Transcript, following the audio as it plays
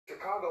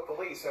Chicago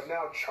police have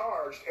now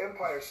charged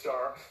Empire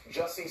star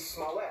Jussie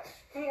Smollett.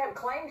 He had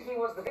claimed he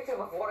was the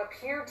victim of what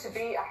appeared to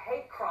be a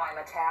hate crime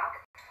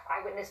attack.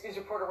 Eyewitness News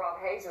reporter Rob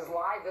Hayes is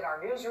live in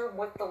our newsroom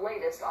with the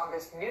latest on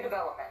this new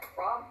development.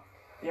 Rob?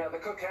 Yeah, the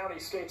Cook County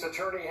State's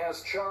Attorney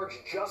has charged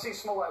Jussie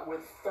Smollett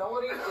with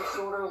felony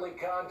disorderly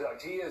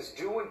conduct. He is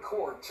due in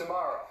court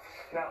tomorrow.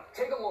 Now,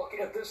 take a look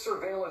at this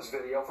surveillance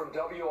video from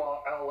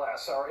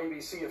WLS, our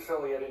ABC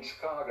affiliate in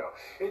Chicago.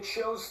 It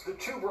shows the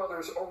two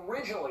brothers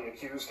originally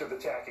accused of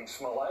attacking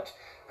Smollett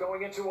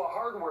going into a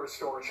hardware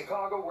store in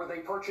Chicago where they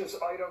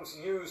purchased items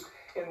used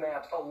in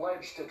that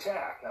alleged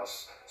attack. Now,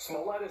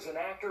 Smollett is an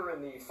actor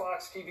in the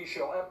Fox TV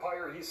show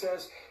Empire. He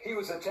says he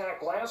was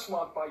attacked last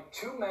month by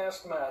two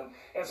masked men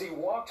as he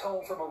walked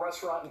home from a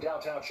restaurant in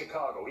downtown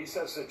Chicago. He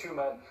says the two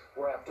men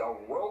wrapped a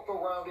rope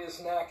around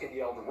his neck and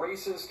yelled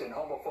racist and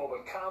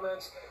homophobic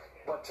comments.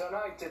 But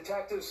tonight,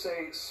 detectives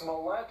say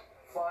Smollett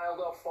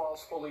filed a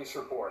false police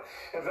report.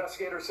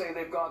 Investigators say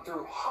they've gone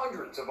through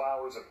hundreds of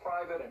hours of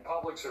private and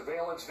public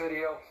surveillance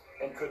video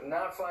and could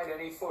not find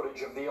any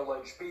footage of the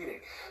alleged beating.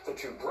 The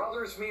two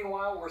brothers,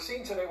 meanwhile, were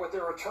seen today with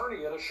their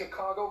attorney at a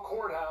Chicago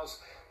courthouse.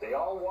 They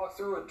all walked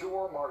through a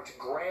door marked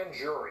grand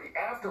jury.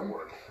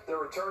 Afterward,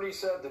 their attorney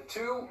said the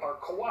two are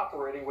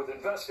cooperating with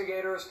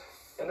investigators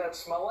and that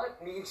Smollett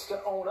needs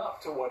to own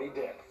up to what he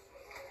did.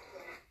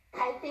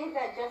 I think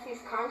that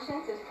Jussie's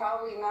conscience is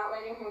probably not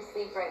letting him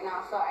sleep right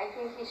now, so I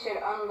think he should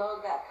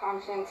unload that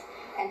conscience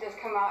and just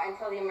come out and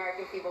tell the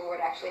American people what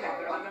actually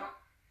happened.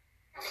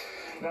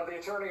 Now, the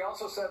attorney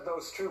also said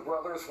those two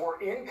brothers were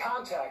in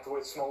contact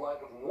with Smollett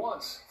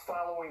once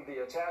following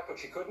the attack, but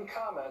she couldn't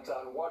comment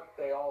on what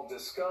they all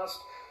discussed.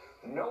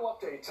 No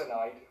update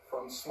tonight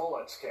from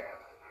Smollett's camp.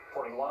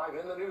 Reporting live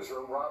in the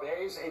newsroom, Rob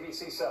Hayes,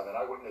 ABC 7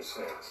 Eyewitness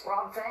News.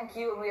 Rob, thank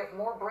you. And we have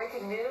more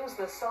breaking news.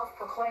 The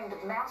self-proclaimed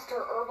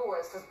master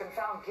herbalist has been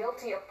found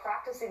guilty of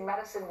practicing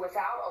medicine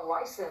without a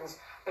license,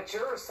 but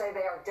jurors say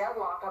they are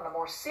deadlocked on the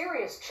more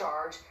serious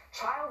charge,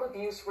 child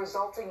abuse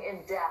resulting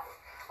in death.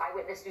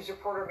 Eyewitness News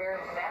reporter Miriam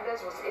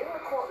Hernandez was in the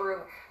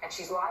courtroom, and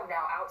she's live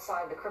now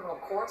outside the criminal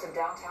courts in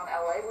downtown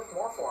LA with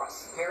more for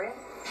us. Miriam?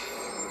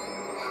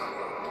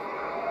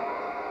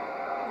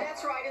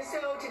 That's right, and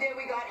so today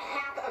we got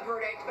half a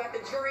verdict, but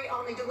the jury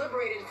only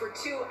deliberated for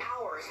 2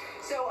 hours.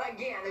 So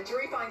again, the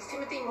jury finds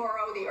Timothy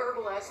Morrow, the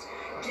herbalist,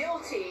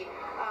 guilty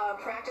of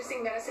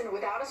practicing medicine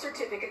without a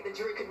certificate. The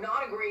jury could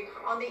not agree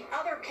on the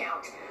other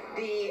count.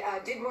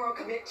 Did Morrow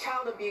commit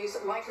child abuse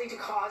likely to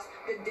cause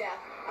the death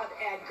of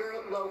Edgar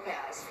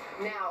Lopez?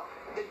 Now,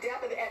 the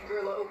death of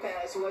Edgar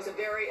Lopez was a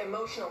very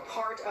emotional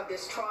part of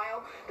this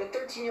trial. The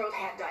 13-year-old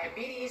had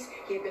diabetes.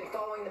 He had been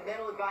following the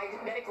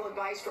medical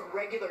advice from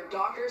regular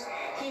doctors.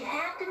 He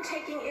had been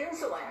taking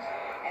insulin.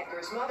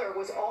 Edgar's mother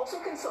was also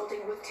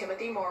consulting with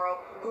Timothy Morrow,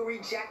 who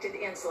rejected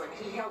insulin.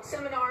 He held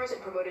seminars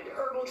and promoted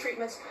herbal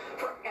treatments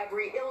for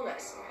every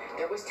illness.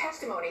 There was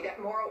testimony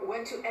that Morrow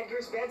went to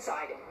Edgar's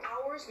bedside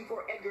hours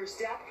before Edgar's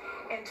death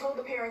and told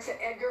the parents that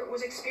Edgar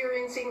was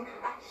experiencing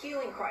a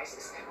healing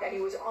crisis, that he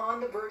was on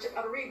the verge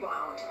of a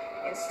rebound.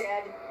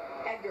 Instead,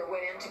 Edgar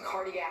went into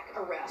cardiac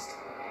arrest.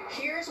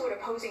 Here's what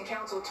opposing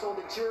counsel told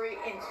the jury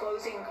in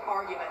closing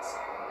arguments.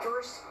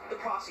 First, the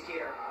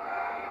prosecutor.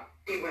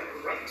 He went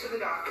right to the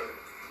doctor.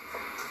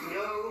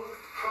 No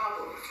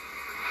problem.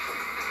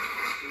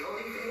 The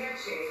only thing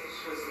that changed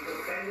was the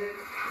defendant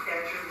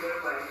entered their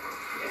life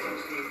and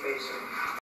into the equation.